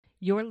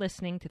You're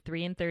listening to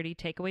 3 in 30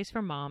 Takeaways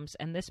for Moms,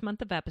 and this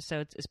month of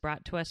episodes is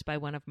brought to us by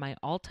one of my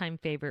all-time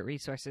favorite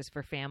resources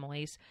for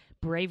families,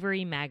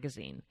 Bravery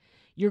magazine.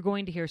 You're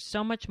going to hear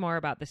so much more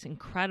about this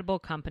incredible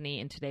company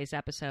in today's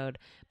episode,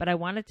 but I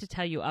wanted to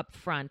tell you up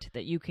front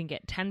that you can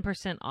get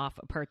 10% off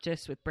a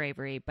purchase with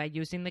Bravery by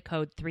using the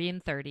code 3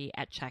 in 30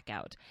 at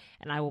checkout,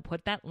 and I will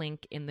put that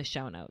link in the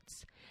show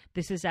notes.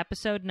 This is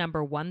episode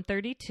number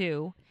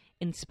 132,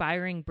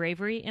 Inspiring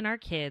Bravery in Our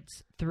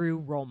Kids Through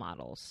Role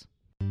Models.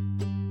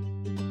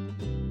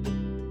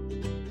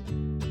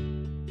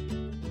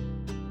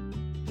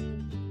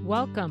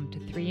 Welcome to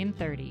 3 in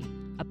 30,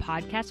 a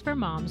podcast for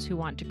moms who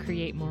want to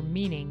create more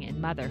meaning in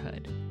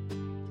motherhood.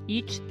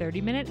 Each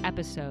 30-minute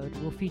episode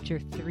will feature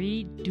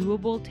 3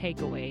 doable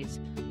takeaways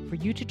for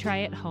you to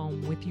try at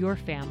home with your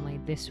family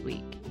this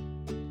week.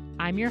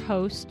 I'm your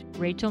host,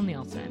 Rachel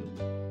Nielsen.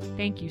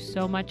 Thank you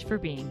so much for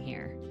being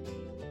here.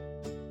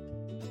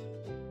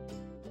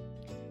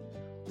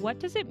 What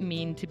does it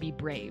mean to be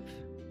brave?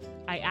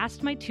 I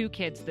asked my 2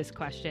 kids this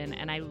question,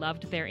 and I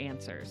loved their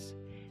answers.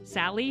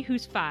 Sally,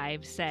 who's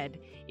 5, said,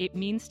 "It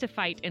means to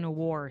fight in a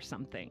war or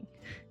something."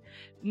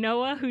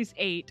 Noah, who's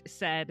 8,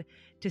 said,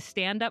 "To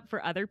stand up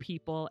for other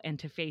people and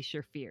to face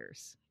your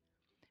fears."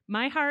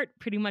 My heart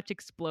pretty much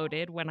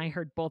exploded when I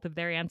heard both of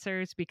their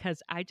answers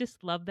because I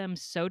just love them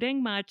so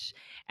dang much,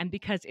 and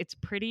because it's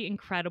pretty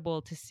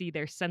incredible to see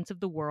their sense of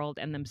the world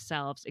and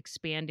themselves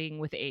expanding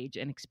with age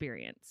and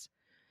experience.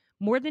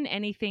 More than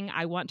anything,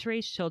 I want to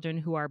raise children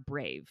who are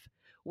brave,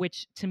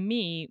 which to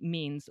me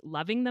means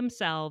loving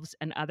themselves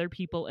and other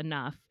people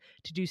enough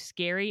to do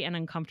scary and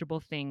uncomfortable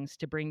things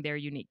to bring their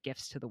unique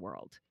gifts to the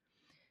world.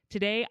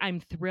 Today, I'm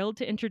thrilled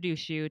to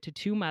introduce you to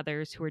 2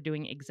 mothers who are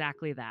doing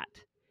exactly that.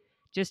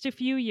 Just a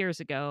few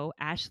years ago,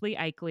 Ashley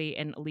Aikele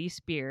and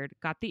Elyse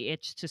got the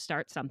itch to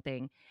start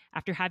something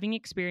after having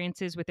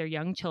experiences with their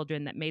young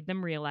children that made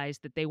them realize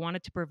that they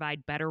wanted to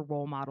provide better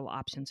role model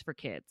options for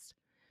kids.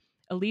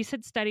 Elyse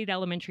had studied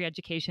elementary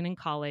education in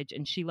college,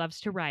 and she loves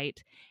to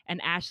write,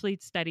 and Ashley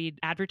studied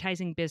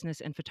advertising,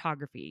 business, and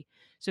photography.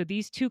 So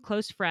these 2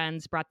 close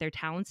friends brought their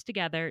talents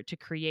together to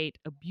create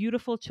a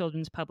beautiful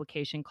children's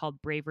publication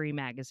called Bravery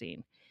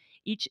magazine.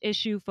 Each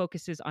issue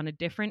focuses on a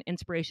different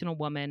inspirational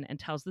woman and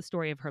tells the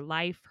story of her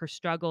life, her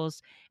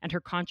struggles, and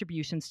her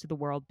contributions to the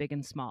world, big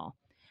and small.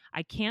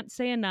 I can't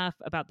say enough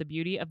about the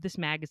beauty of this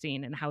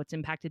magazine and how it's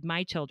impacted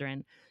my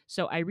children,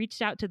 so I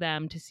reached out to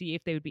them to see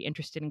if they would be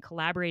interested in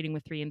collaborating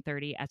with 3 in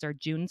 30 as our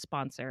June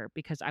sponsor,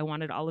 because I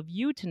wanted all of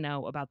you to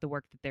know about the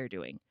work that they're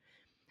doing.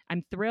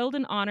 I'm thrilled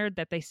and honored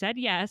that they said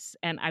yes,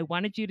 and I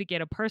wanted you to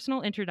get a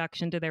personal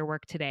introduction to their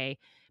work today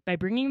by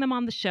bringing them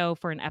on the show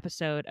for an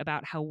episode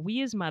about how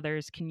we as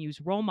mothers can use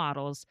role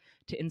models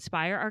to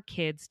inspire our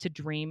kids to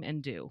dream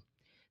and do.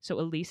 So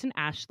Elyse and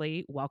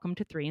Ashley, welcome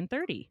to 3 in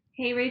 30.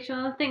 Hey,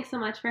 Rachel. Thanks so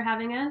much for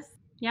having us.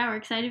 Yeah, we're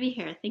excited to be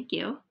here. Thank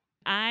you.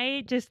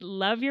 I just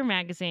love your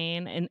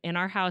magazine. In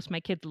our house, my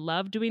kids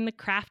love doing the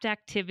craft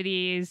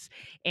activities,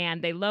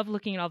 and they love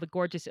looking at all the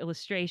gorgeous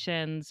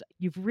illustrations.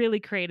 You've really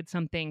created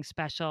something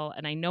special,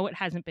 and I know it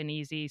hasn't been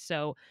easy.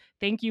 So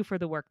thank you for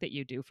the work that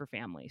you do for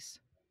families.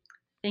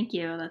 Thank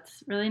you.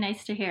 That's really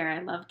nice to hear. I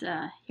loved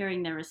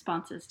hearing their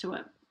responses to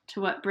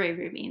what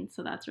bravery means.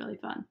 So that's really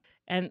fun.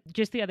 And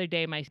just the other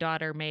day, my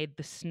daughter made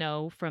the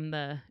snow from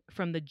the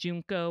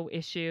Junko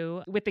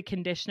issue with the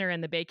conditioner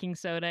and the baking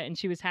soda, and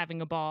she was having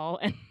a ball.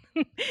 And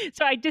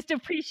so I just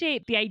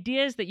appreciate the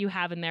ideas that you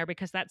have in there,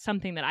 because that's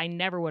something that I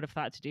never would have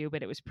thought to do,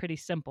 but it was pretty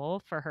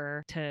simple for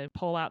her to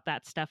pull out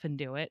that stuff and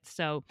do it.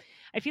 So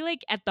I feel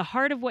like at the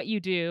heart of what you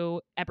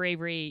do at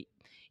Bravery,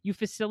 you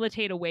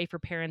facilitate a way for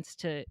parents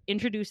to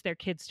introduce their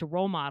kids to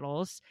role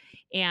models.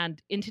 And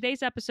in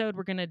today's episode,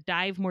 we're going to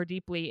dive more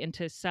deeply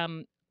into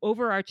some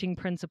overarching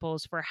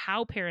principles for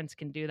how parents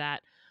can do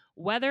that.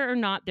 Whether or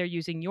not they're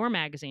using your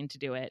magazine to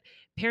do it,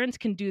 parents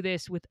can do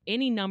this with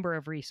any number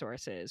of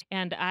resources.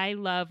 And I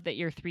love that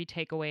your 3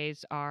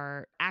 takeaways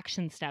are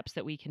action steps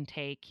that we can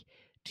take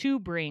to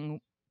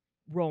bring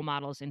role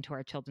models into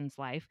our children's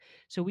life.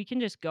 So we can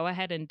just go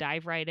ahead and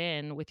dive right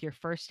in with your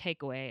first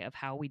takeaway of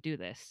how we do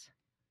this.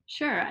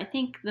 Sure. I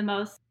think the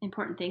most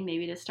important thing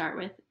maybe to start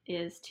with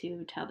is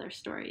to tell their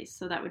stories.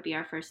 So that would be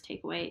our first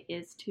takeaway,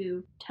 is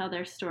to tell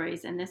their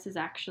stories. And this is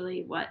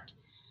actually what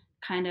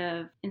kind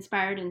of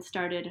inspired and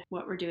started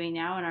what we're doing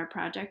now in our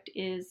project.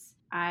 Is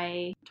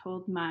I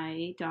told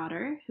my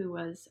daughter, who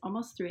was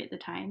almost 3 at the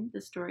time,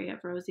 the story of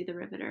Rosie the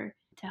Riveter,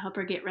 to help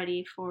her get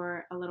ready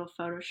for a little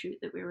photo shoot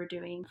that we were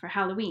doing for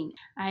Halloween.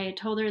 I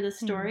told her the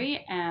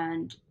story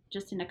and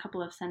just in a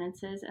couple of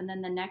sentences. And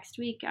then the next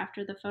week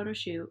after the photo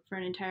shoot, for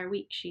an entire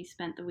week, she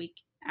spent the week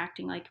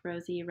acting like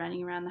Rosie,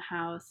 running around the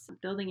house,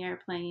 building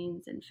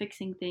airplanes and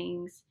fixing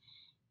things.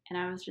 And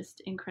I was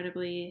just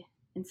incredibly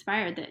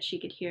inspired that she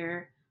could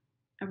hear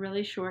a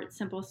really short,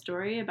 simple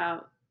story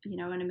about,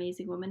 an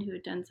amazing woman who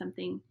had done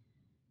something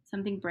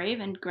brave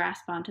and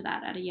grasp onto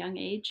that at a young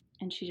age.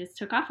 And she just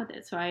took off with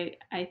it. So I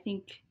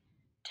think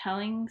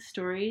telling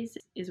stories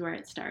is where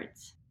it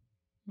starts.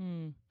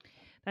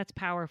 That's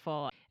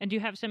powerful. And do you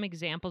have some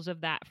examples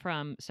of that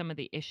from some of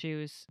the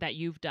issues that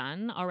you've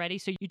done already?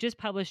 So you just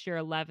published your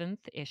 11th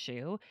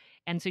issue.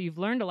 And so you've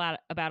learned a lot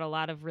about a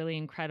lot of really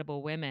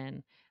incredible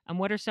women. And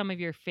what are some of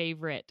your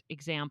favorite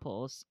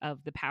examples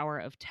of the power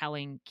of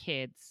telling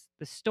kids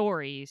the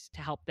stories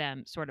to help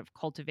them sort of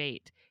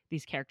cultivate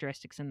these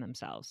characteristics in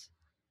themselves?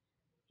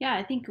 Yeah,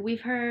 I think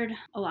we've heard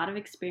a lot of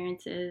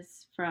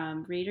experiences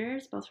from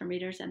readers, both from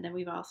readers, and then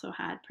we've also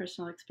had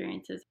personal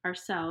experiences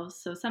ourselves.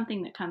 So,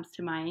 something that comes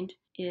to mind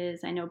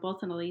is I know both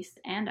Elyse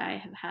and I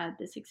have had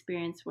this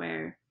experience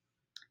where,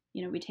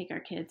 we take our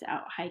kids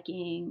out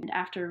hiking. And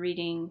after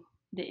reading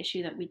the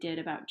issue that we did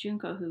about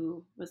Junko,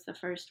 who was the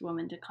first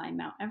woman to climb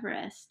Mount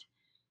Everest,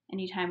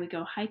 anytime we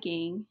go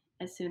hiking,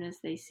 as soon as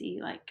they see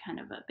like kind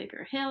of a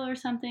bigger hill or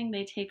something,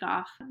 they take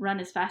off,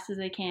 run as fast as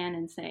they can,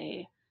 and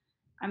say,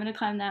 I'm going to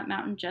climb that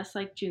mountain just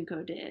like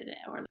Junko did.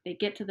 Or they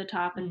get to the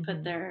top and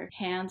put their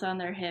hands on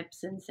their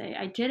hips and say,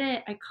 I did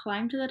it. I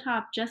climbed to the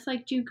top just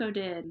like Junko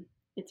did.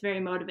 It's very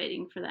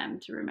motivating for them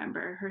to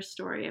remember her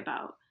story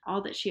about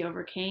all that she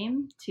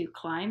overcame to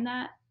climb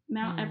that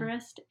Mount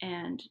Everest.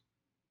 And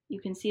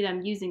you can see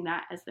them using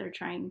that as they're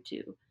trying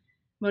to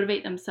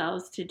motivate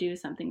themselves to do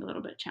something a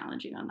little bit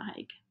challenging on the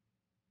hike.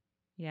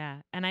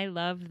 Yeah. And I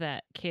love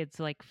that kids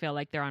like feel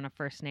like they're on a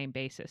first name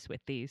basis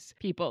with these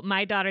people.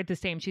 My daughter the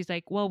same. She's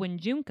like, well, when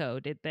Junko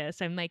did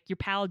this, I'm like, your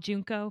pal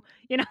Junko,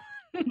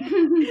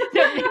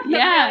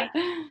 Yeah.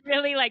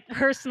 Really like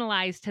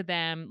personalized to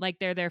them. Like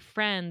they're their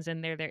friends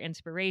and they're their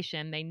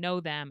inspiration. They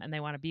know them and they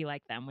want to be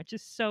like them, which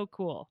is so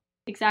cool.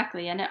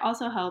 Exactly. And it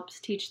also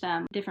helps teach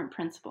them different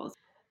principles.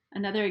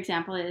 Another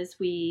example is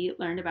we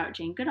learned about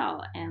Jane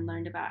Goodall and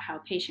learned about how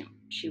patient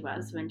she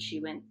was when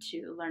she went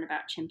to learn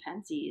about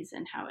chimpanzees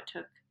and how it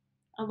took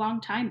a long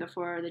time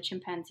before the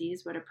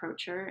chimpanzees would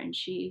approach her, and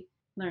she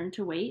learned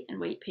to wait and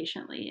wait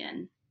patiently.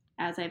 And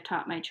as I've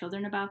taught my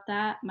children about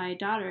that, my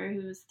daughter,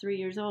 who was 3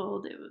 years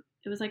old,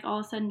 it was like all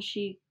of a sudden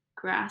she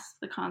grasped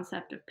the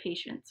concept of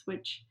patience,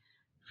 which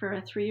for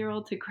a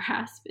 3-year-old to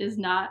grasp is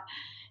not,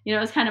 it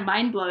was kind of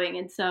mind blowing.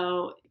 And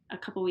so a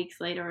couple weeks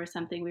later or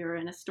something, we were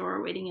in a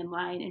store waiting in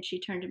line, and she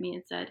turned to me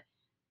and said,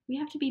 we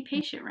have to be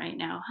patient right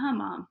now, huh,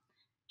 Mom?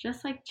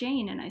 Just like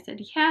Jane. And I said,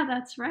 yeah,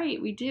 that's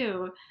right, we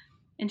do.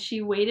 And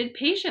she waited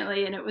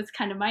patiently, and it was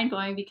kind of mind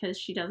blowing because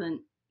she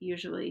doesn't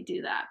usually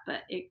do that.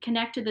 But it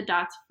connected the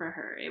dots for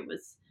her. It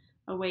was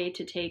a way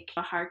to take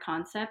a hard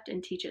concept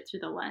and teach it through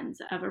the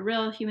lens of a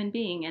real human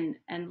being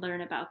and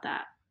learn about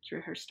that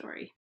through her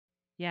story.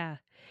 Yeah.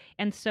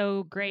 And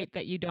so great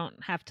that you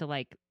don't have to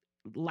like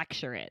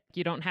lecture it.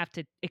 You don't have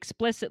to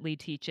explicitly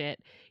teach it.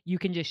 You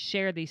can just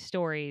share these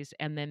stories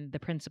and then the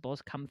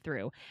principles come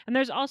through. And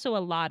there's also a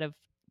lot of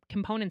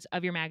components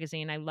of your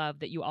magazine. I love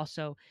that you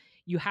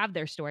have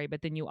their story,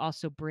 but then you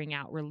also bring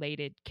out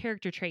related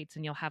character traits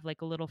and you'll have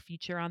like a little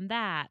feature on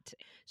that.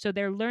 So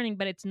they're learning,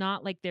 but it's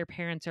not like their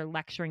parents are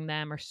lecturing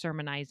them or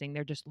sermonizing.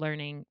 They're just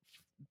learning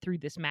through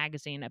this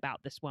magazine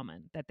about this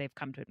woman that they've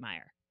come to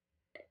admire.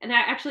 And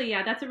actually,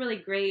 yeah, that's a really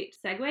great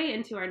segue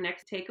into our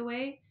next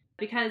takeaway,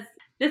 because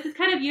this is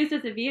kind of used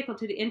as a vehicle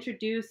to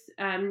introduce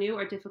new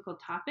or difficult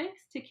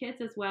topics to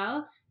kids as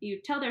well. You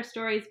tell their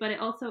stories, but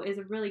it also is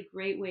a really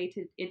great way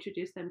to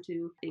introduce them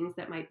to things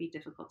that might be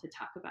difficult to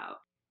talk about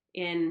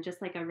in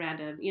just like a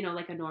random,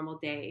 like a normal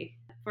day.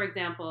 For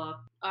example,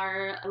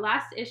 our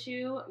last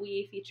issue,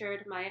 we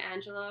featured Maya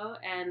Angelou.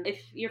 And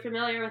if you're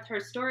familiar with her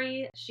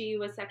story, she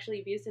was sexually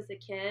abused as a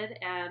kid,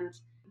 and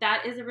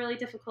that is a really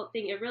difficult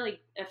thing. It really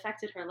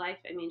affected her life.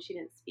 I mean, she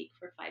didn't speak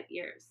for 5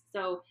 years.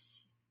 So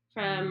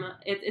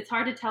it's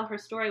hard to tell her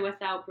story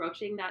without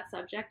broaching that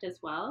subject as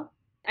well.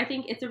 I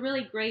think it's a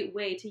really great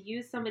way to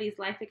use somebody's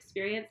life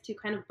experience to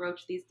kind of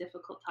broach these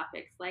difficult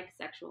topics like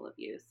sexual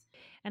abuse.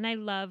 And I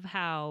love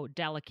how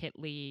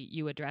delicately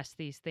you address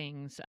these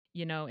things.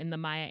 In the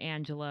Maya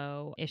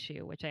Angelou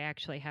issue, which I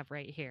actually have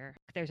right here,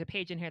 there's a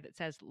page in here that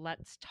says,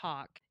 let's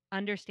talk.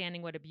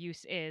 Understanding what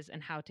abuse is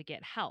and how to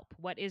get help.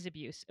 What is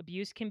abuse?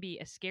 Abuse can be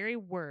a scary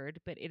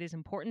word, but it is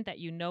important that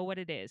you know what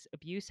it is.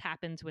 Abuse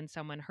happens when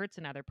someone hurts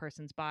another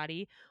person's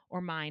body or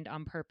mind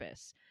on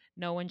purpose.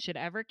 No one should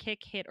ever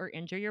kick, hit, or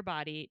injure your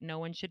body. No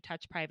one should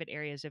touch private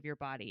areas of your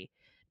body.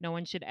 No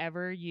one should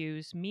ever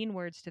use mean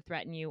words to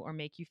threaten you or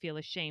make you feel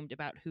ashamed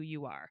about who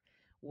you are.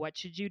 What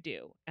should you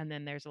do? And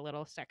then there's a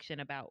little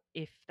section about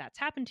if that's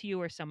happened to you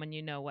or someone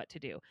you know, what to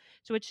do.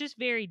 So it's just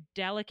very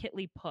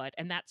delicately put.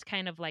 And that's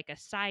kind of like a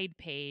side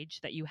page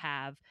that you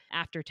have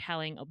after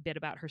telling a bit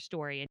about her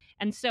story.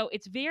 And so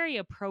it's very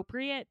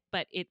appropriate,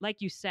 but it, like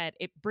you said,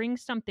 it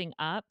brings something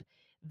up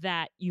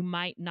that you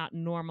might not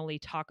normally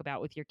talk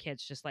about with your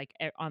kids, just like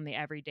on the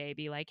everyday,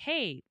 be like,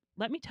 hey,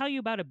 let me tell you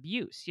about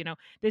abuse.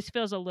 This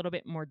feels a little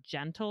bit more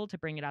gentle to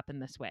bring it up in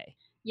this way.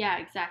 Yeah,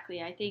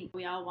 exactly. I think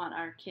we all want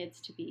our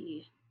kids to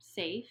be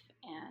safe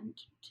and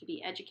to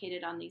be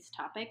educated on these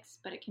topics,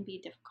 but it can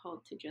be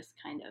difficult to just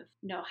kind of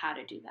know how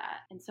to do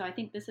that. And so I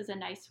think this is a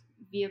nice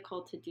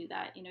vehicle to do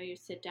that. You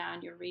sit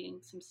down, you're reading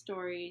some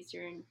stories,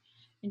 you're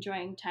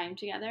enjoying time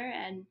together,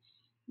 and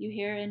you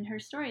hear in her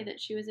story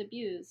that she was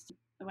abused.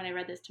 when I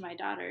read this to my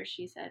daughter,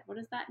 she said, "What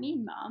does that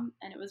mean, Mom?"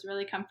 And it was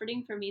really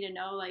comforting for me to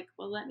know, like,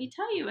 well, let me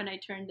tell you. And I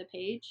turned the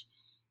page.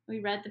 We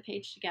read the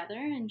page together,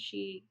 and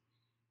she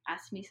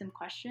asked me some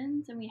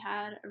questions, and we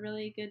had a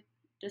really good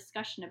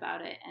discussion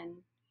about it, and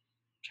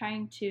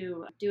trying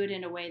to do it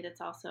in a way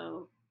that's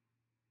also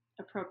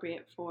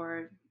appropriate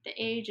for the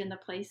age and the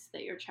place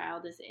that your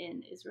child is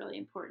in is really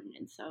important.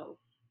 And so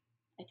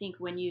I think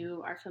when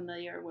you are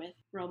familiar with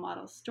role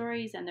model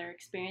stories and their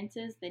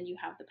experiences, then you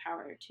have the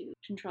power to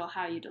control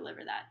how you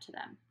deliver that to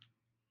them.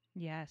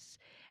 Yes.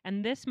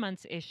 And this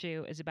month's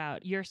issue is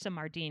about Yursa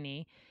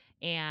Mardini,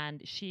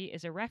 and she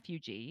is a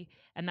refugee.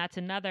 And that's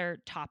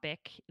another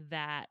topic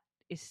that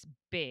is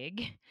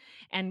big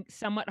and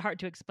somewhat hard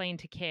to explain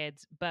to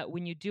kids. But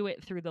when you do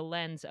it through the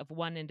lens of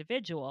one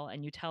individual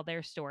and you tell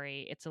their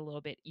story, it's a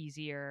little bit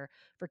easier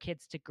for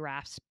kids to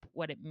grasp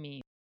what it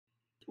means.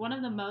 One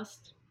of the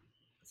most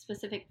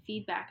specific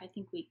feedback I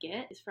think we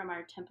get is from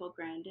our Temple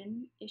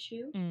Grandin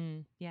issue,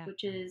 Yeah.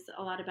 which is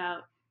a lot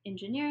about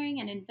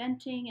engineering and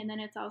inventing. And then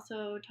it's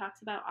also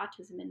talks about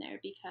autism in there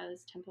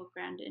because Temple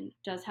Grandin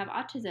does have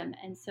autism.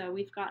 And so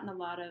we've gotten a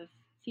lot of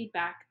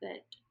feedback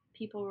that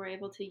people were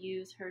able to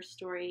use her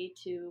story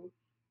to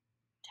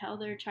tell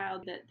their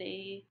child that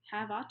they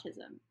have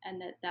autism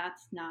and that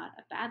that's not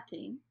a bad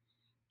thing,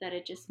 that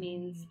it just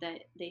means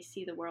that they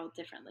see the world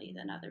differently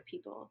than other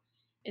people.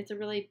 It's a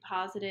really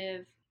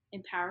positive,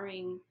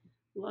 empowering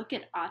look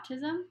at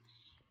autism,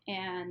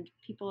 and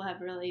people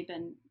have really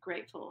been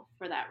grateful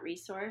for that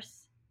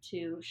resource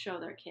to show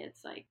their kids,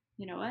 like,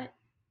 you know what,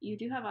 you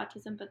do have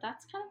autism, but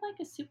that's kind of like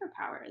a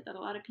superpower that a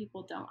lot of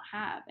people don't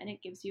have, and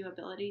it gives you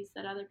abilities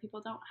that other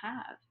people don't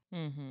have.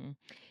 Mm-hmm.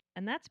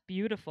 And that's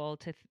beautiful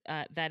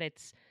that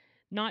it's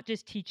not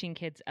just teaching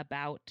kids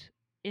about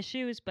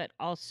issues, but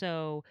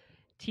also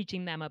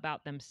teaching them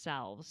about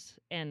themselves,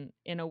 and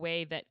in a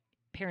way that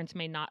parents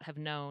may not have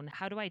known.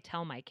 How do I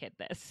tell my kid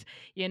this?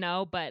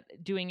 But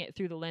doing it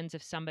through the lens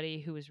of somebody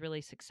who was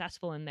really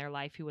successful in their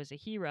life, who was a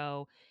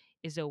hero,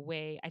 is a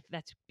way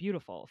that's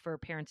beautiful for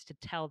parents to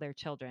tell their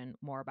children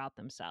more about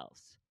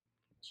themselves.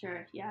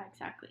 Sure, yeah,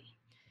 exactly.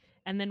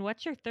 And then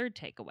what's your third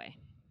takeaway?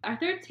 Our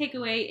third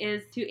takeaway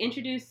is to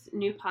introduce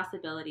new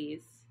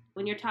possibilities.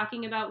 When you're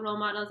talking about role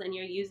models and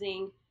you're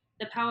using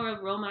the power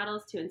of role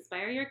models to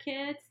inspire your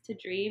kids to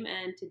dream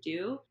and to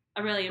do,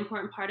 a really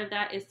important part of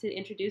that is to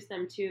introduce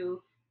them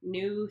to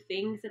new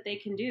things that they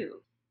can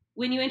do.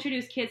 When you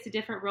introduce kids to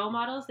different role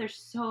models, there's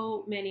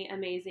so many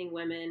amazing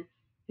women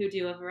who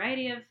do a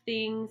variety of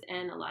things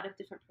and a lot of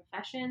different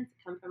professions,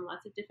 come from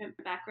lots of different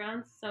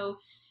backgrounds. So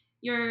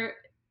you're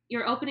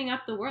opening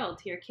up the world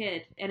to your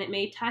kid, and it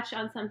may touch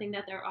on something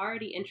that they're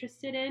already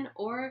interested in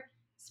or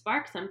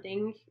spark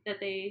something that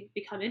they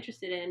become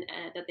interested in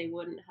that they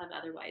wouldn't have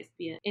otherwise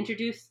been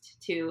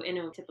introduced to in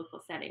a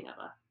typical setting of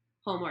a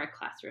home or a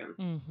classroom.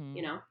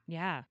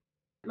 Yeah.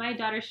 My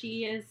daughter,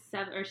 she is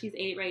 7 or she's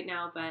 8 right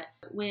now, but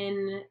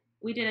when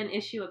we did an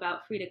issue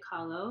about Frida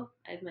Kahlo,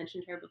 I've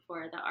mentioned her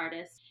before, the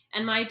artist,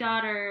 and my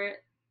daughter,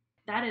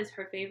 that is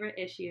her favorite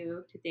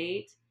issue to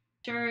date.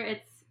 Sure,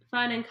 it's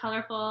fun and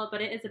colorful,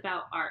 but it is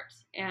about art.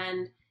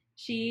 And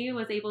she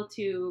was able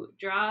to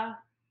draw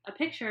a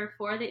picture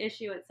for the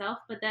issue itself,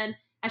 but then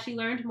as she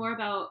learned more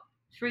about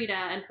Frida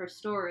and her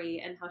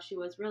story and how she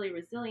was really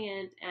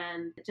resilient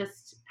and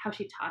just how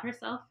she taught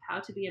herself how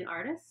to be an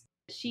artist,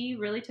 she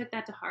really took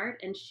that to heart,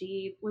 and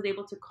she was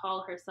able to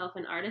call herself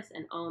an artist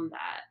and own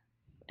that.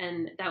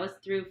 And that was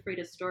through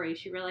Frida's story.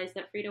 She realized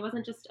that Frida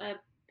wasn't just a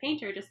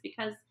painter just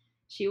because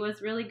she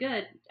was really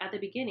good at the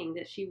beginning,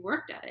 that she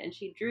worked at it and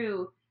she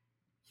drew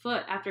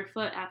foot after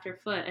foot after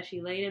foot as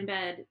she laid in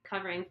bed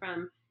recovering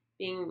from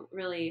being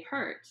really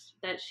hurt,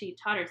 that she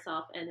taught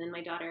herself. And then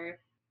my daughter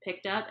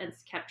picked up and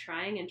kept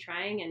trying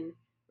and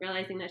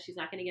realizing that she's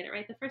not going to get it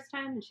right the first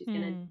time, and she's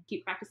going to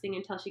keep practicing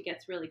until she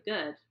gets really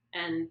good.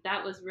 And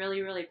that was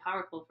really, really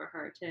powerful for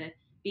her to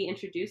be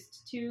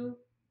introduced to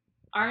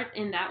art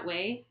in that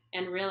way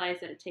and realize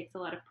that it takes a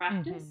lot of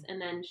practice. And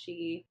then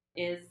she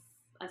is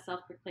a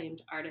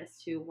self-proclaimed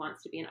artist who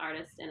wants to be an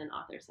artist and an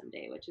author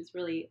someday, which is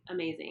really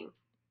amazing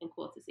and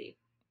cool to see.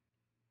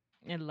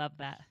 I love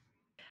that.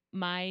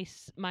 My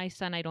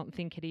son, I don't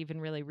think, had even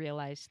really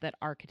realized that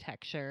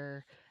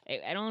architecture,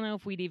 I don't know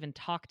if we'd even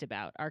talked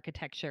about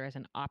architecture as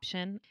an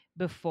option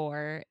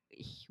before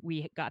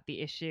we got the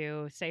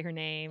issue. Say her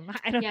name.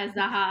 I don't Yeah,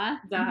 Zaha.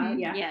 Zaha,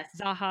 yeah. Yes.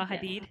 Zaha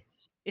Hadid.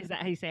 Is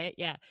that how you say it?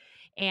 Yeah.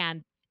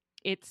 And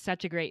it's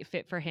such a great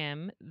fit for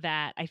him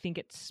that I think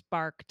it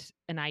sparked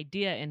an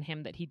idea in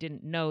him that he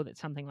didn't know that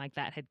something like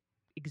that had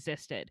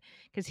existed,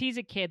 because he's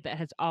a kid that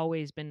has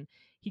always been,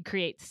 he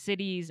creates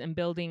cities and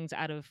buildings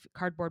out of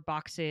cardboard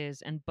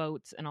boxes and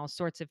boats and all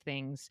sorts of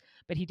things,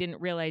 but he didn't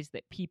realize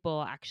that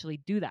people actually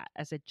do that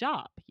as a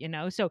job,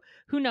 so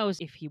who knows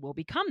if he will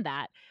become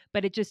that,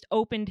 but it just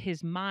opened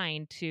his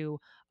mind to,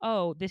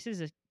 oh, this is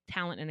a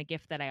talent and a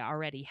gift that I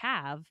already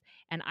have,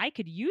 and I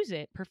could use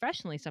it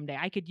professionally someday.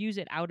 I could use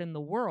it out in the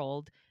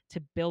world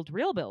to build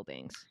real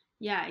buildings.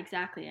 Yeah,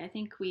 exactly. I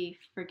think we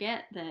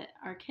forget that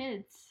our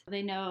kids,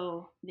 they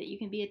know that you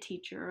can be a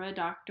teacher or a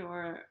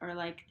doctor or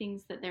like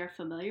things that they're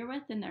familiar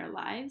with in their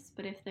lives,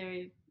 but if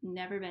they've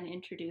never been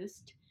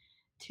introduced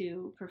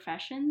to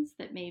professions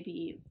that may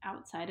be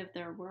outside of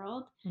their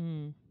world,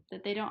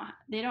 that they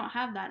don't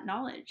have that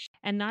knowledge.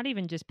 And not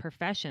even just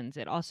professions,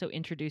 it also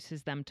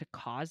introduces them to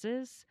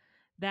causes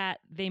that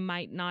they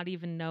might not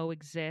even know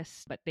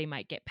exist, but they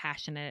might get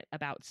passionate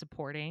about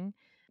supporting.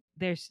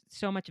 There's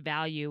so much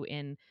value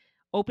in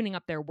opening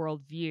up their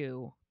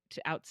worldview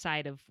to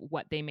outside of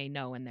what they may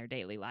know in their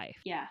daily life.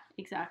 Yeah,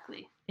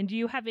 exactly. And do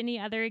you have any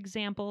other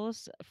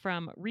examples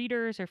from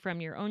readers or from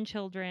your own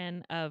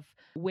children of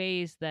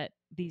ways that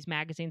these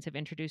magazines have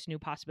introduced new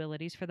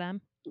possibilities for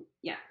them?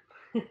 Yeah.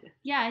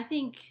 Yeah, I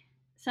think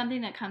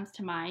something that comes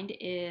to mind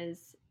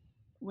is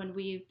when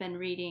we've been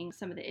reading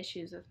some of the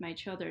issues with my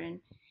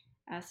children,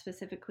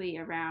 specifically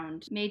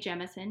around Mae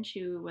Jemison.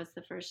 She was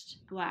the first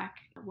Black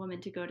woman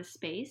to go to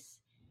space.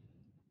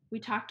 We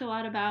talked a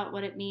lot about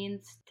what it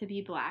means to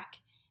be Black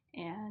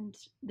and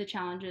the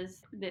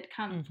challenges that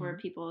come for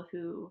people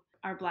who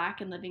are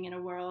Black and living in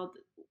a world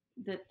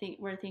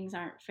where things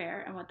aren't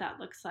fair and what that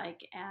looks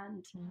like.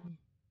 And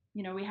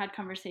you know, we had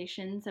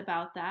conversations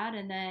about that,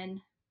 and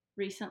then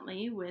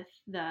recently with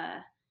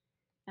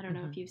I don't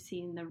know if you've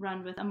seen the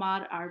run with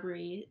Ahmaud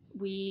Arbery,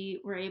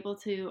 we were able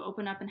to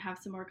open up and have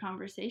some more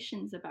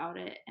conversations about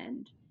it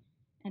and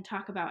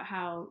talk about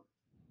how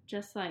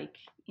just like,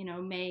 you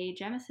know, Mae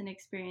Jemison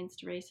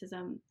experienced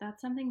racism,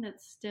 that's something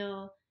that's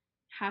still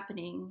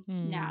happening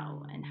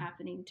now and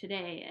happening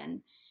today. And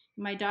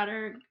my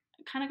daughter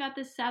kind of got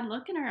this sad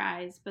look in her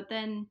eyes, but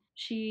then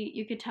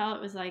you could tell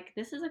it was like,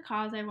 this is a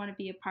cause I want to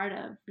be a part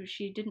of.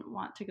 She didn't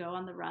want to go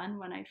on the run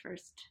when I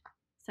first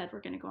said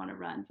we're going to go on a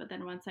run, but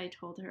then once I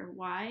told her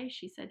why,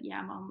 she said,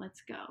 yeah, Mom,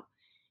 let's go,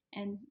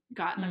 and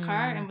got in the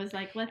car and was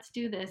like, let's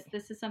do this.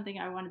 This is something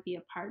I want to be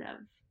a part of,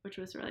 which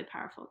was really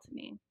powerful to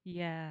me.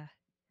 Yeah.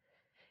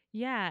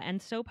 Yeah,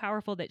 and so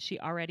powerful that she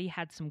already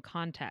had some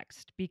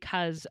context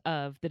because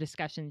of the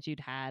discussions you'd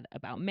had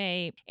about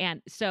May.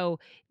 And so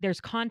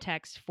there's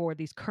context for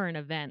these current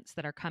events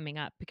that are coming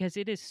up because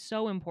it is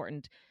so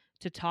important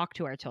to talk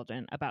to our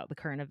children about the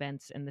current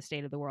events and the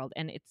state of the world.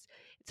 And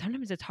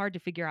sometimes it's hard to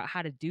figure out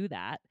how to do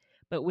that.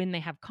 But when they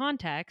have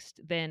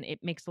context, then it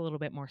makes a little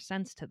bit more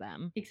sense to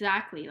them.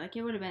 Exactly. Like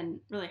it would have been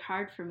really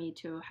hard for me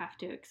to have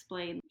to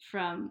explain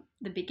from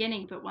the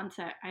beginning. But once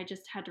I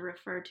just had to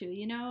refer to,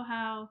 you know,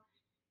 how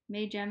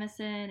Mae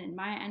Jemison and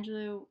Maya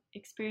Angelou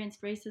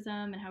experienced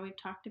racism and how we've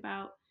talked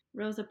about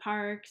Rosa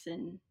Parks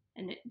and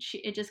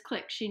it just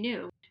clicked. She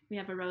knew. We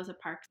have a Rosa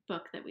Parks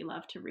book that we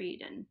love to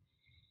read, and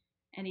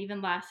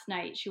even last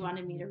night she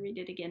wanted me to read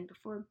it again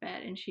before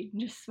bed, and she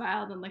just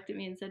smiled and looked at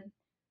me and said,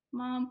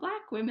 Mom,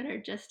 Black women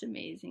are just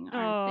amazing,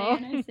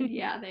 aren't they? And I said,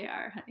 yeah, they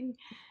are, honey.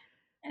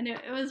 And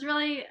it was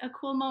really a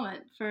cool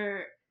moment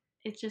for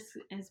it. Just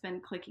has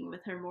been clicking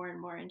with her more and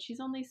more, and she's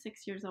only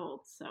 6 years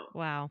old. So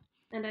wow.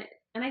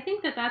 And I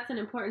think that that's an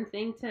important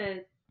thing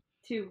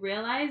to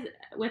realize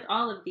with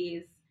all of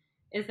these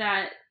is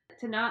that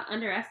to not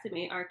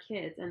underestimate our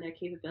kids and their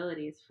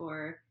capabilities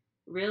for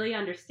really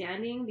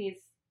understanding these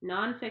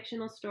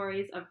non-fictional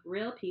stories of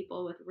real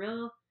people with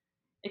real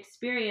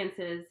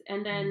experiences,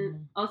 and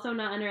then also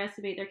not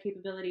underestimate their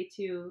capability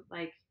to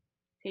like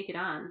take it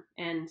on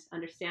and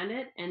understand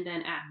it and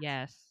then act.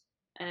 Yes.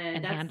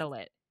 And handle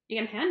it. You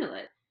can handle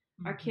it.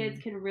 Our kids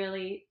can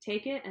really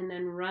take it and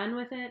then run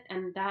with it,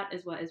 and that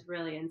is what is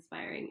really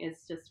inspiring,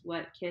 is just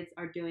what kids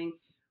are doing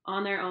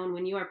on their own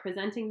when you are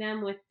presenting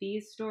them with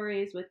these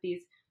stories, with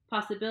these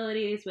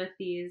possibilities, with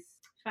these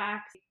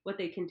facts. What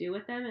they can do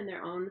with them in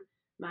their own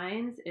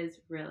minds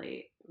is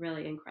really,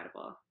 really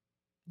incredible.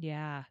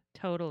 Yeah,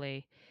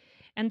 totally.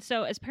 And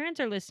so as parents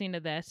are listening to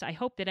this, I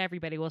hope that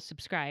everybody will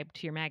subscribe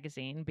to your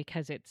magazine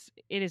because it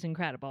is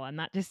incredible. I'm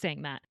not just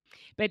saying that.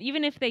 But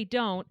even if they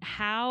don't,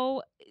 I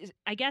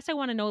guess I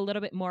want to know a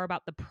little bit more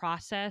about the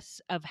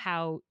process of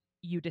how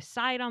you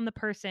decide on the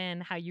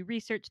person, how you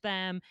research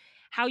them,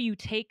 how you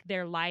take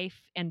their life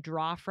and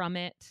draw from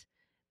it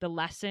the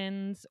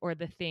lessons or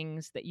the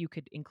things that you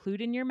could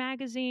include in your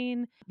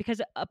magazine, because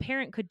a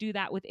parent could do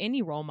that with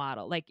any role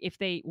model. Like if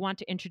they want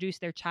to introduce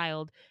their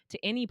child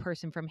to any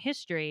person from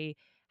history,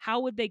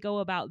 how would they go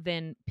about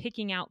then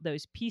picking out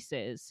those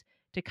pieces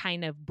to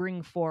kind of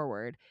bring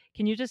forward?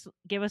 Can you just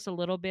give us a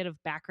little bit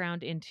of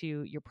background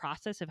into your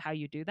process of how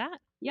you do that?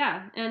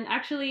 Yeah, and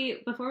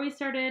actually, before we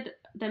started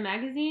the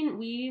magazine,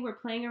 we were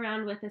playing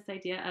around with this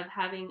idea of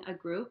having a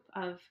group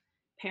of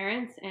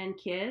parents and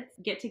kids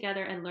get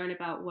together and learn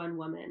about one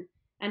woman.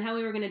 And how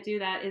we were going to do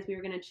that is we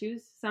were going to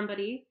choose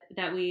somebody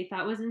that we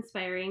thought was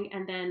inspiring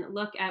and then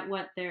look at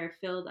what their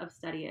field of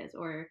study is,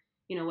 or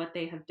you know, what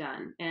they have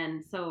done.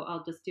 And so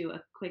I'll just do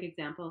a quick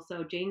example.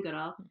 So Jane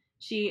Goodall,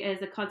 she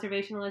is a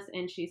conservationist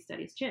and she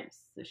studies chimps.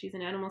 So she's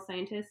an animal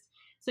scientist.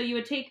 So you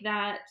would take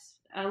that,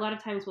 a lot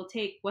of times we'll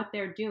take what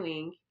they're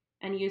doing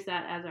and use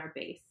that as our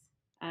base.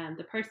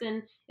 The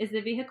person is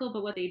the vehicle,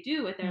 but what they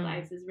do with their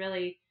lives is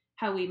really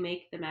how we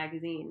make the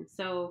magazine.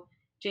 So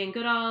Jane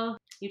Goodall,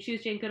 you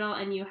choose Jane Goodall,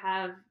 and you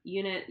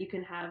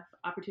can have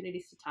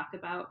opportunities to talk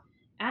about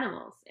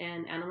animals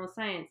and animal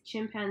science,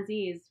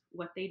 chimpanzees,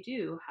 what they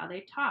do, how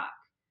they talk,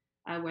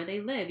 where they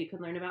live. You can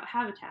learn about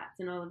habitats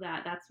and all of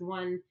that. That's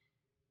one,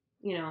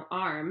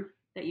 arm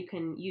that you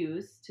can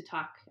use to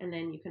talk. And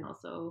then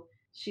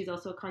she's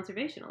also a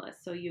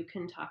conservationalist. So you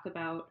can talk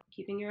about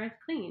keeping your earth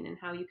clean and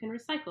how you can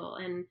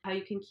recycle and how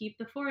you can keep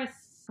the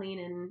forests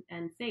clean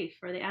and safe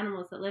for the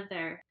animals that live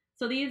there.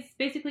 So these,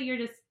 basically, you're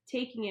just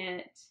taking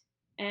it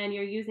and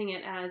you're using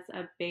it as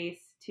a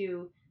base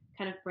to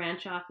kind of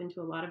branch off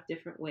into a lot of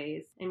different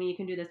ways. I mean, you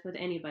can do this with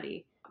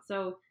anybody.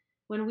 So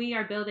when we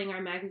are building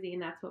our magazine,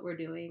 that's what we're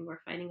doing. We're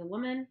finding a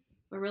woman.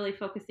 We're really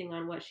focusing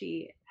on what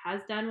she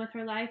has done with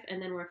her life.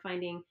 And then we're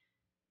finding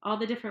all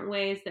the different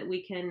ways that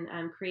we can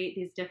create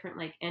these different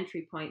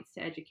entry points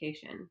to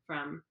education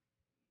from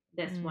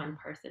this one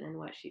person and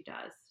what she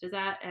does. Does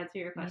that answer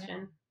your question?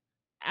 Yeah.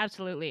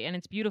 Absolutely. And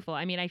it's beautiful.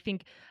 I mean, I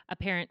think a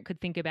parent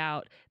could think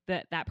about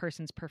that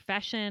person's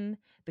profession,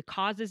 the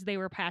causes they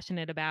were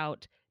passionate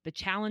about, the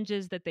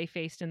challenges that they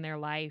faced in their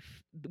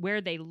life,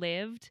 where they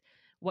lived,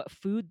 what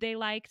food they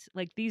liked.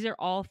 Like, these are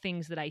all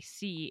things that I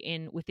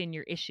see within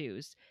your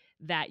issues,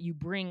 that you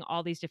bring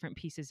all these different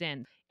pieces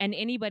in. And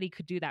anybody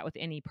could do that with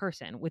any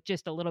person with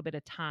just a little bit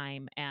of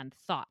time and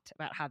thought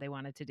about how they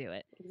wanted to do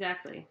it.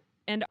 Exactly.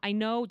 And I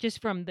know just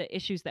from the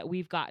issues that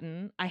we've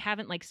gotten, I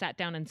haven't sat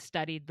down and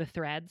studied the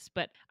threads,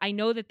 but I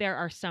know that there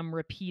are some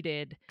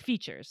repeated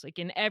features. Like,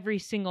 in every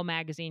single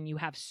magazine, you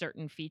have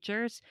certain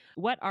features.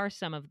 What are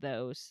some of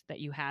those that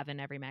you have in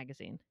every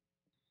magazine?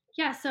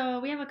 Yeah, so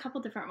we have a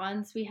couple different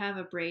ones. We have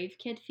a Brave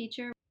Kid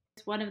feature.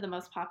 One of the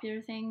most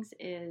popular things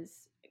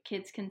is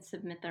kids can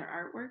submit their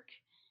artwork,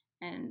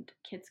 and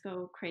kids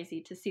go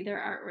crazy to see their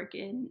artwork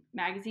in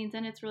magazines,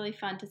 and it's really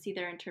fun to see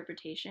their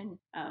interpretation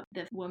of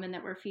the woman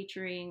that we're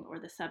featuring or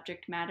the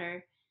subject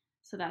matter.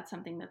 So that's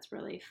something that's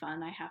really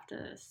fun. I have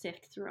to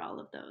sift through all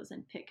of those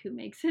and pick who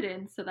makes it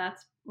in. So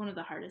that's one of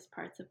the hardest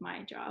parts of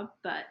my job.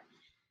 But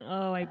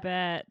I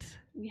bet.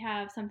 We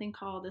have something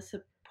called a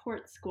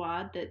support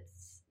squad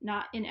that's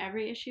not in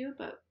every issue,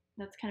 but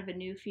that's kind of a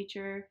new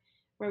feature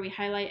where we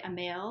highlight a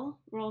male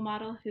role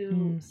model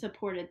who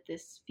supported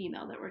this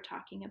female that we're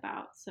talking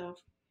about. So,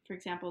 for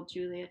example,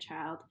 Julia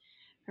Child,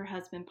 her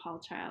husband Paul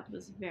Child,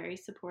 was very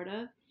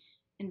supportive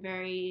and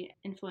very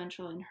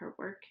influential in her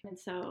work. And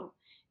so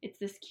it's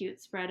this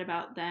cute spread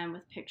about them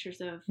with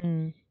pictures of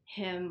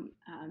him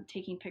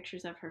taking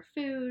pictures of her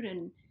food,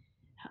 and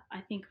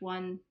I think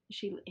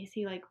is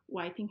he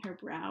wiping her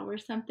brow or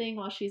something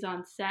while she's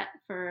on set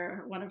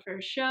for one of her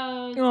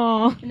shows.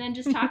 Aww. And then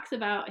just talks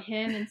about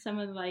him and some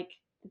of the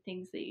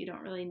things that you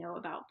don't really know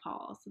about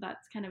Paul. So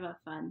that's kind of a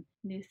fun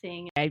new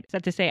thing. I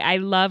have to say, I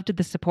loved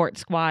the support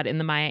squad in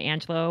the Maya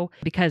Angelou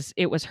because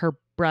it was her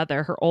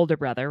brother, her older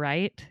brother,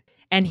 right?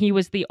 And he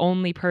was the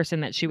only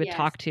person that she would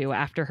talk to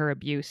after her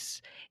abuse.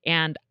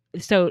 And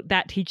so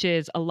that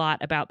teaches a lot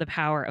about the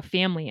power of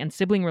family and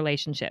sibling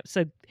relationships.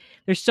 So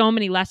there's so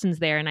many lessons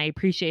there. And I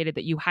appreciated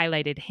that you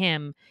highlighted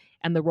him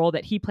and the role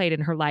that he played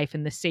in her life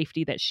and the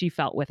safety that she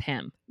felt with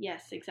him.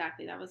 Yes,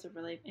 exactly. That was a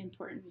really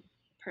important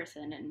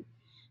person, and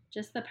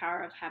just the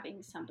power of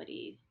having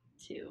somebody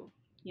to,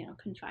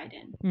 confide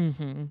in.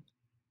 Mm-hmm.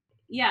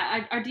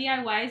 Yeah, our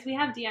DIYs, we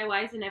have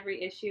DIYs in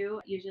every issue,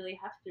 usually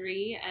have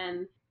 3,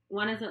 and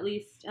one is at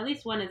least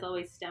one is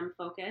always STEM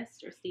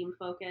focused or STEAM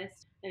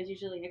focused. There's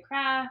usually a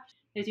craft,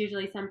 there's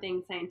usually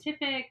something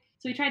scientific.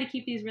 So we try to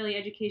keep these really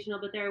educational,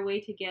 but they're a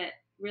way to get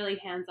really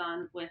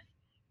hands-on with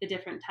the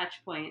different touch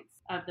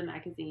points of the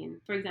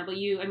magazine. For example,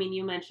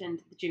 you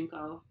mentioned the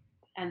Junko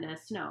and the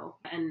snow,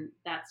 and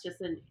that's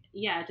just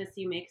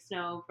you make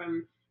snow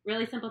from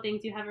really simple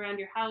things you have around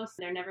your house.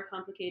 They're never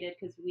complicated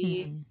because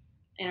we,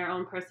 in our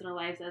own personal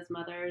lives as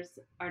mothers,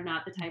 are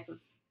not the type of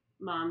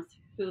moms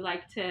who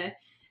like to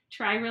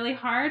try really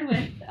hard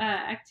with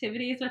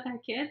activities with our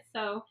kids.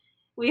 So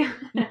we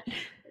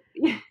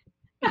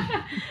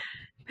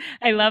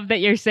I love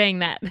that you're saying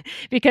that,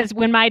 because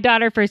when my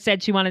daughter first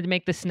said she wanted to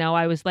make the snow,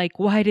 I was like,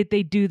 why did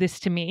they do this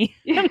to me?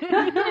 Yeah,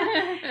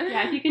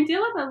 if you can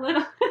deal with a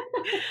little.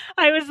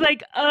 I was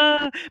like,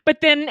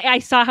 but then I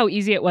saw how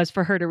easy it was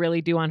for her to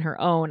really do on her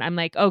own. I'm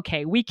like,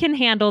 okay, we can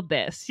handle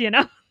this,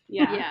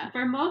 Yeah.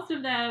 For most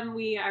of them,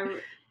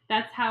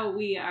 that's how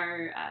we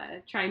are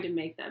trying to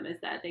make them, is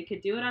that they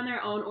could do it on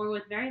their own or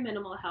with very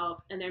minimal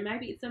help. And there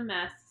might be some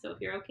mess. So if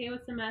you're okay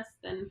with some mess,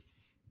 then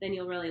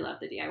you'll really love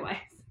the DIYs.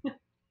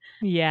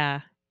 Yeah.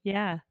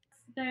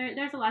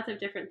 There's lots of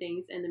different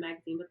things in the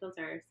magazine, but those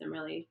are some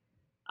really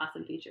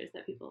awesome features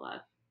that people love.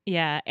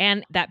 Yeah,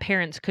 and that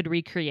parents could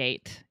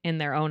recreate in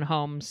their own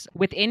homes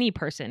with any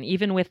person,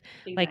 even with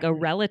like a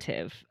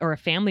relative or a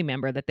family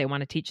member that they want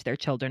to teach their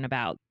children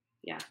about.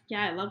 Yeah,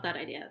 I love that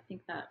idea. I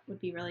think that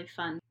would be really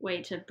fun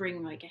way to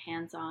bring a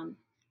hands-on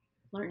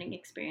learning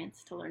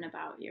experience to learn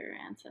about your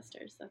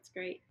ancestors. That's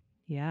great.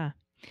 Yeah.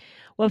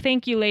 Well,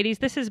 thank you, ladies.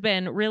 This has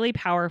been really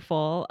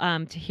powerful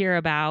to hear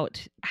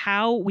about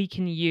how we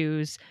can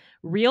use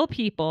real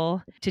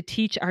people to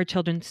teach our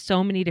children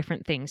so many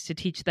different things, to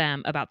teach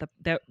them about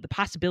the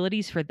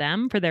possibilities for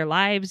them, for their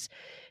lives,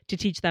 to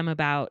teach them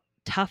about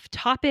tough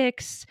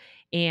topics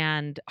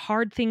and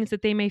hard things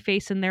that they may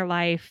face in their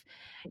life.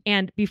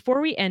 And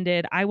before we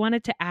ended, I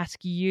wanted to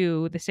ask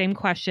you the same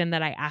question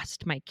that I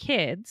asked my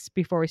kids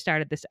before we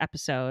started this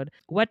episode.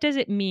 What does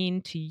it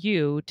mean to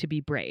you to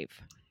be brave?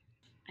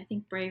 I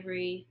think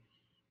bravery,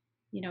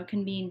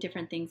 can mean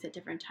different things at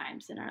different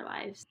times in our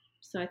lives.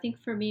 So I think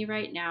for me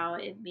right now,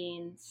 it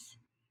means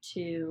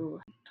to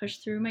push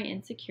through my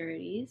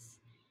insecurities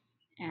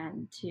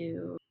and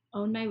to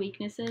own my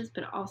weaknesses,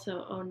 but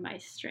also own my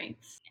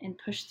strengths and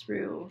push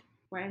through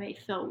where I may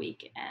feel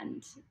weak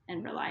and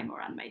rely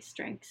more on my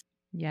strengths.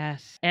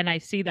 Yes. And I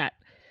see that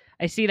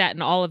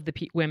in all of the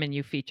women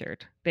you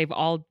featured. They've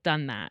all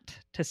done that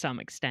to some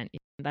extent.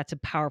 That's a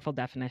powerful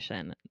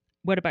definition.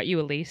 What about you,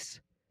 Elyse?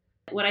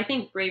 What I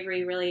think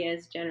bravery really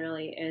is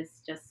generally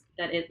is just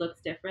that it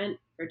looks different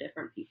for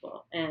different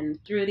people. And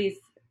through these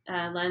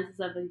lenses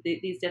of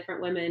these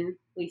different women,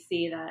 we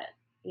see that,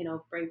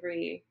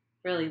 bravery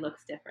really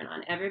looks different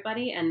on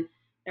everybody. And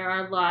there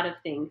are a lot of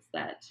things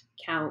that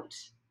count,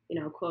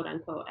 quote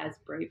unquote, as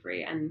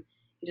bravery. And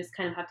you just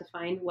kind of have to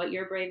find what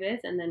your brave is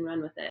and then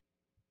run with it.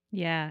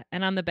 Yeah.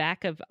 And on the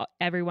back of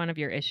every one of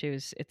your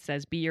issues, it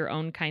says, be your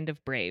own kind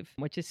of brave,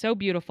 which is so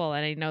beautiful.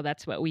 And I know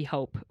that's what we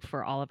hope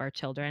for all of our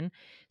children.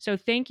 So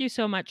thank you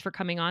so much for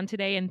coming on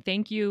today. And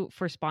thank you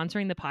for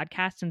sponsoring the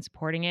podcast and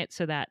supporting it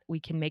so that we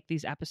can make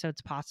these episodes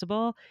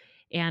possible.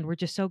 And we're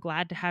just so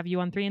glad to have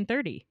you on 3 in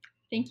 30.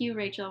 Thank you,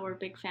 Rachel. We're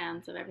big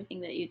fans of everything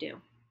that you do.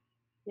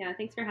 Yeah,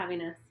 thanks for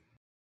having us.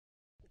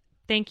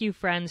 Thank you,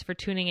 friends, for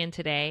tuning in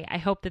today. I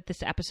hope that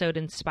this episode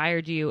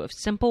inspired you of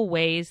simple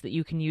ways that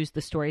you can use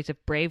the stories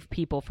of brave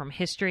people from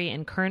history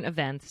and current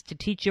events to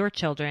teach your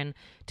children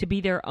to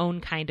be their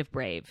own kind of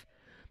brave.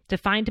 To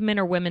find men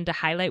or women to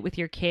highlight with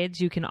your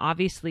kids, you can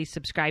obviously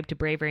subscribe to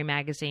Bravery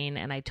magazine,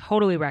 and I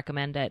totally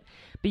recommend it.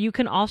 But you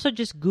can also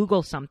just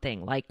Google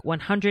something like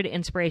 100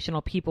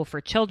 inspirational people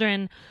for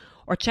children,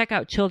 or check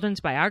out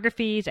children's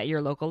biographies at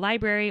your local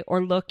library,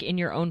 or look in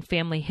your own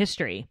family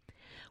history.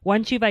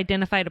 Once you've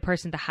identified a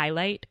person to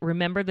highlight,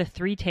 remember the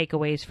 3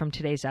 takeaways from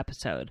today's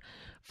episode.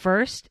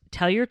 First,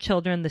 tell your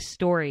children the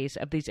stories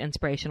of these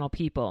inspirational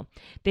people.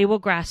 They will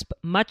grasp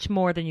much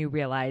more than you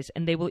realize,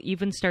 and they will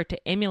even start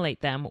to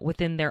emulate them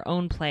within their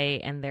own play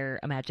and their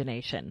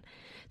imagination.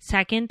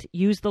 Second,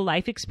 use the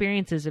life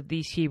experiences of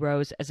these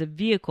heroes as a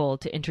vehicle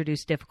to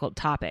introduce difficult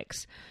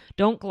topics.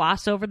 Don't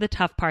gloss over the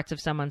tough parts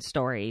of someone's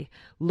story.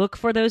 Look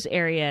for those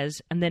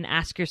areas and then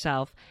ask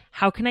yourself,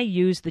 how can I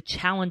use the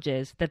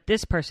challenges that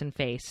this person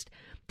faced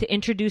to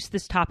introduce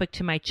this topic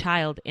to my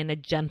child in a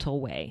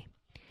gentle way?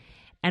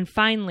 And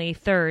finally,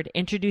 third,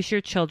 introduce your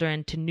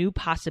children to new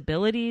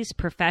possibilities,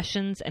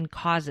 professions, and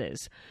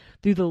causes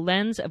through the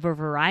lens of a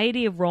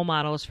variety of role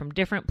models from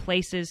different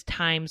places,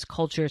 times,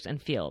 cultures,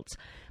 and fields.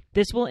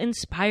 This will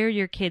inspire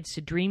your kids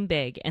to dream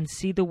big and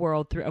see the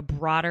world through a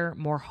broader,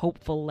 more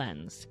hopeful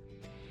lens.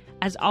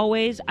 As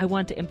always, I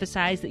want to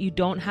emphasize that you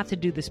don't have to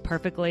do this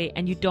perfectly,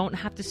 and you don't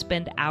have to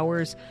spend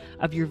hours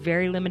of your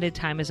very limited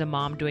time as a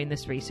mom doing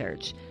this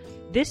research.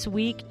 This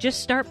week,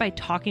 just start by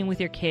talking with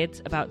your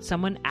kids about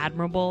someone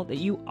admirable that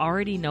you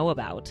already know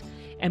about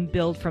and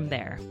build from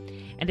there.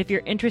 And if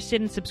you're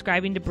interested in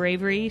subscribing to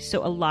Bravery,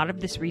 so a lot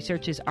of this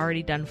research is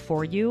already done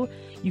for you,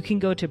 you can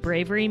go to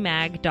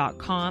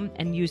braverymag.com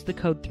and use the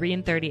code 3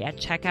 in 30 at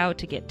checkout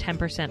to get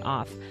 10%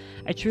 off.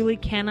 I truly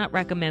cannot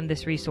recommend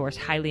this resource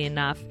highly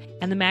enough,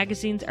 and the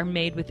magazines are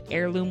made with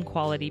heirloom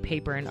quality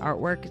paper and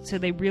artwork, so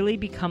they really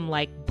become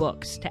like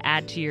books to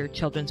add to your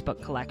children's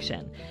book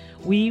collection.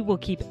 We will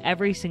keep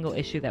every single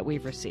issue that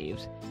we've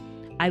received.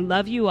 I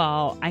love you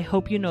all. I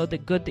hope you know the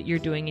good that you're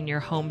doing in your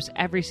homes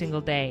every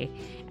single day,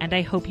 and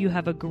I hope you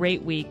have a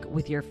great week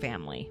with your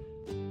family.